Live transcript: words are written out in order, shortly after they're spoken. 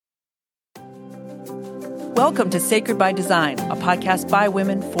Welcome to Sacred by Design, a podcast by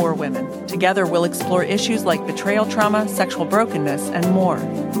women for women. Together, we'll explore issues like betrayal trauma, sexual brokenness, and more.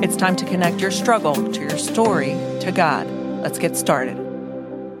 It's time to connect your struggle to your story to God. Let's get started.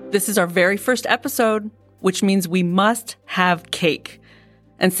 This is our very first episode, which means we must have cake.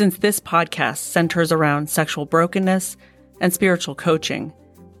 And since this podcast centers around sexual brokenness and spiritual coaching,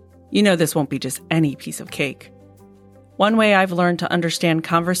 you know this won't be just any piece of cake. One way I've learned to understand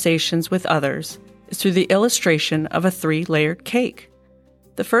conversations with others is through the illustration of a 3-layered cake.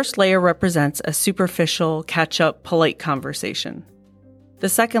 The first layer represents a superficial, catch-up, polite conversation. The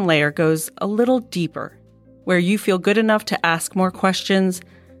second layer goes a little deeper, where you feel good enough to ask more questions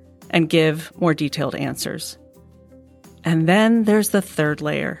and give more detailed answers. And then there's the third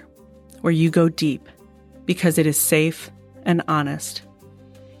layer, where you go deep, because it is safe and honest.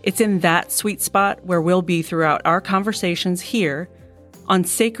 It's in that sweet spot where we'll be throughout our conversations here on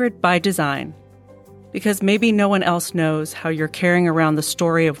Sacred by Design, because maybe no one else knows how you're carrying around the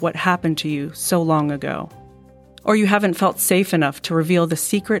story of what happened to you so long ago. Or you haven't felt safe enough to reveal the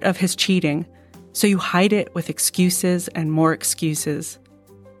secret of his cheating, so you hide it with excuses and more excuses.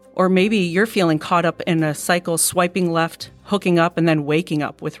 Or maybe you're feeling caught up in a cycle, swiping left, hooking up, and then waking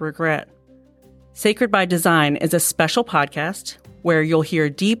up with regret. Sacred by Design is a special podcast where you'll hear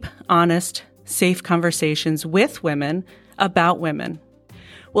deep, honest, safe conversations with women about women.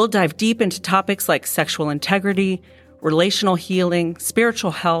 We'll dive deep into topics like sexual integrity, relational healing,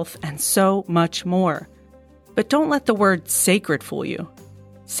 spiritual health, and so much more. But don't let the word sacred fool you.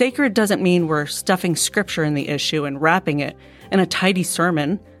 Sacred doesn't mean we're stuffing scripture in the issue and wrapping it in a tidy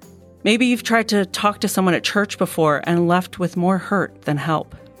sermon. Maybe you've tried to talk to someone at church before and left with more hurt than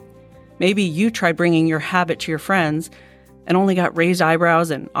help. Maybe you tried bringing your habit to your friends and only got raised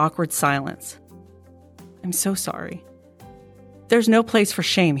eyebrows and awkward silence. I'm so sorry. There's no place for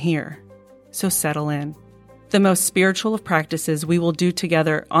shame here, so settle in. The most spiritual of practices we will do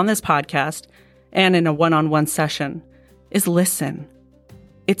together on this podcast and in a one-on-one session is listen.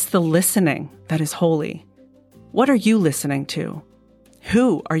 It's the listening that is holy. What are you listening to?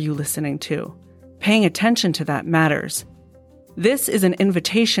 Who are you listening to? Paying attention to that matters. This is an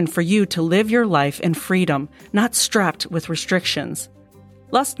invitation for you to live your life in freedom, not strapped with restrictions.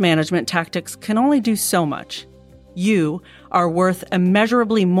 Lust management tactics can only do so much. You are worth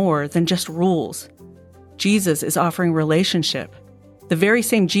immeasurably more than just rules. Jesus is offering relationship. The very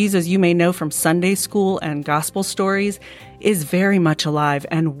same Jesus you may know from Sunday school and gospel stories is very much alive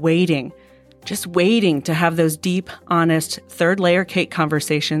and waiting, just waiting to have those deep, honest, third-layer cake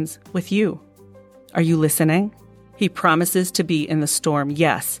conversations with you. Are you listening? He promises to be in the storm,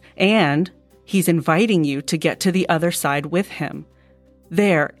 yes, and he's inviting you to get to the other side with him.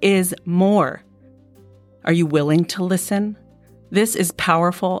 There is more. Are you willing to listen? This is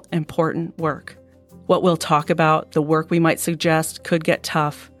powerful, important work. What we'll talk about, the work we might suggest, could get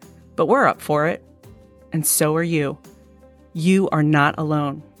tough, but we're up for it. And so are you. You are not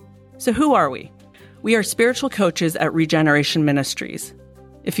alone. So who are we? We are spiritual coaches at Regeneration Ministries.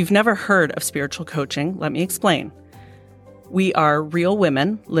 If you've never heard of spiritual coaching, let me explain. We are real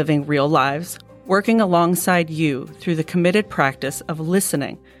women living real lives, working alongside you through the committed practice of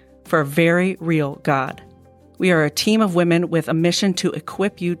listening for a very real God. We are a team of women with a mission to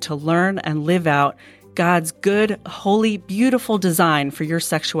equip you to learn and live out God's good, holy, beautiful design for your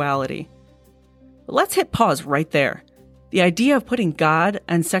sexuality. But let's hit pause right there. The idea of putting God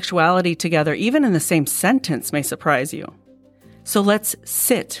and sexuality together, even in the same sentence, may surprise you. So let's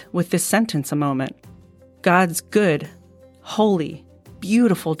sit with this sentence a moment. God's good, holy,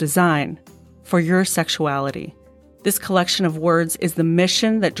 beautiful design for your sexuality. This collection of words is the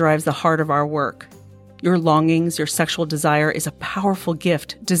mission that drives the heart of our work. Your longings, your sexual desire is a powerful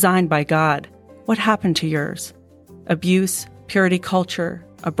gift designed by God. What happened to yours? Abuse, purity culture,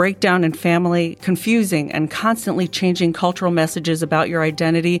 a breakdown in family, confusing and constantly changing cultural messages about your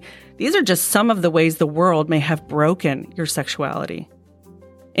identity. These are just some of the ways the world may have broken your sexuality.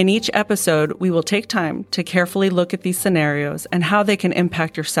 In each episode, we will take time to carefully look at these scenarios and how they can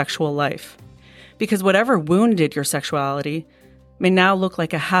impact your sexual life. Because whatever wounded your sexuality may now look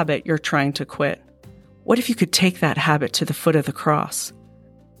like a habit you're trying to quit. What if you could take that habit to the foot of the cross?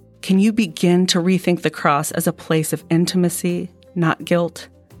 Can you begin to rethink the cross as a place of intimacy, not guilt?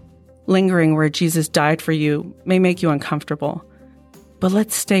 Lingering where Jesus died for you may make you uncomfortable, but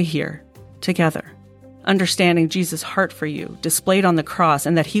let's stay here together, understanding Jesus' heart for you, displayed on the cross,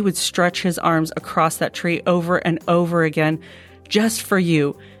 and that he would stretch his arms across that tree over and over again just for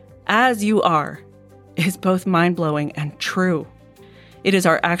you, as you are, is both mind-blowing and true. It is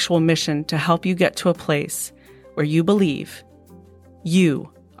our actual mission to help you get to a place where you believe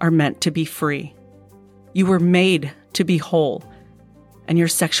you are meant to be free. You were made to be whole, and your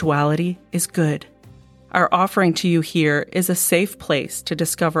sexuality is good. Our offering to you here is a safe place to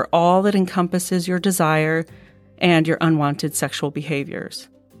discover all that encompasses your desire and your unwanted sexual behaviors.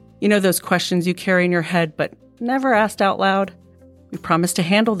 You know those questions you carry in your head but never asked out loud? We promise to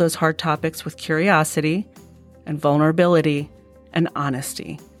handle those hard topics with curiosity and vulnerability and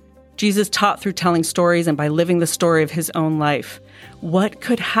honesty. Jesus taught through telling stories and by living the story of his own life. What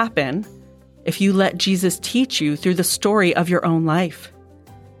could happen if you let Jesus teach you through the story of your own life?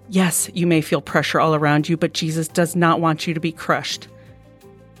 Yes, you may feel pressure all around you, but Jesus does not want you to be crushed.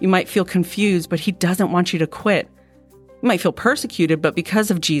 You might feel confused, but he doesn't want you to quit. You might feel persecuted, but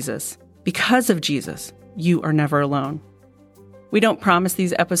because of Jesus, you are never alone. We don't promise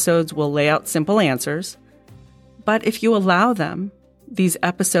these episodes will lay out simple answers, but if you allow them, these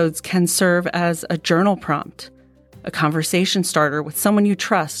episodes can serve as a journal prompt, a conversation starter with someone you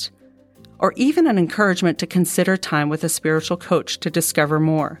trust, or even an encouragement to consider time with a spiritual coach to discover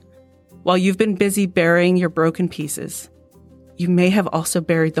more. While you've been busy burying your broken pieces, you may have also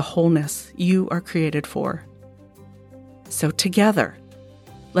buried the wholeness you are created for. So together,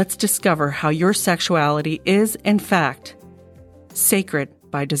 let's discover how your sexuality is, in fact, sacred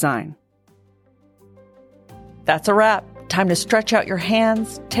by design. That's a wrap. Time to stretch out your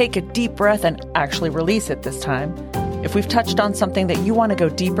hands, take a deep breath, and actually release it this time. If we've touched on something that you want to go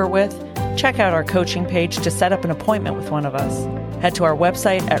deeper with, check out our coaching page to set up an appointment with one of us. Head to our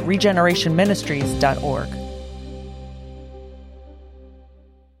website at regenerationministries.org.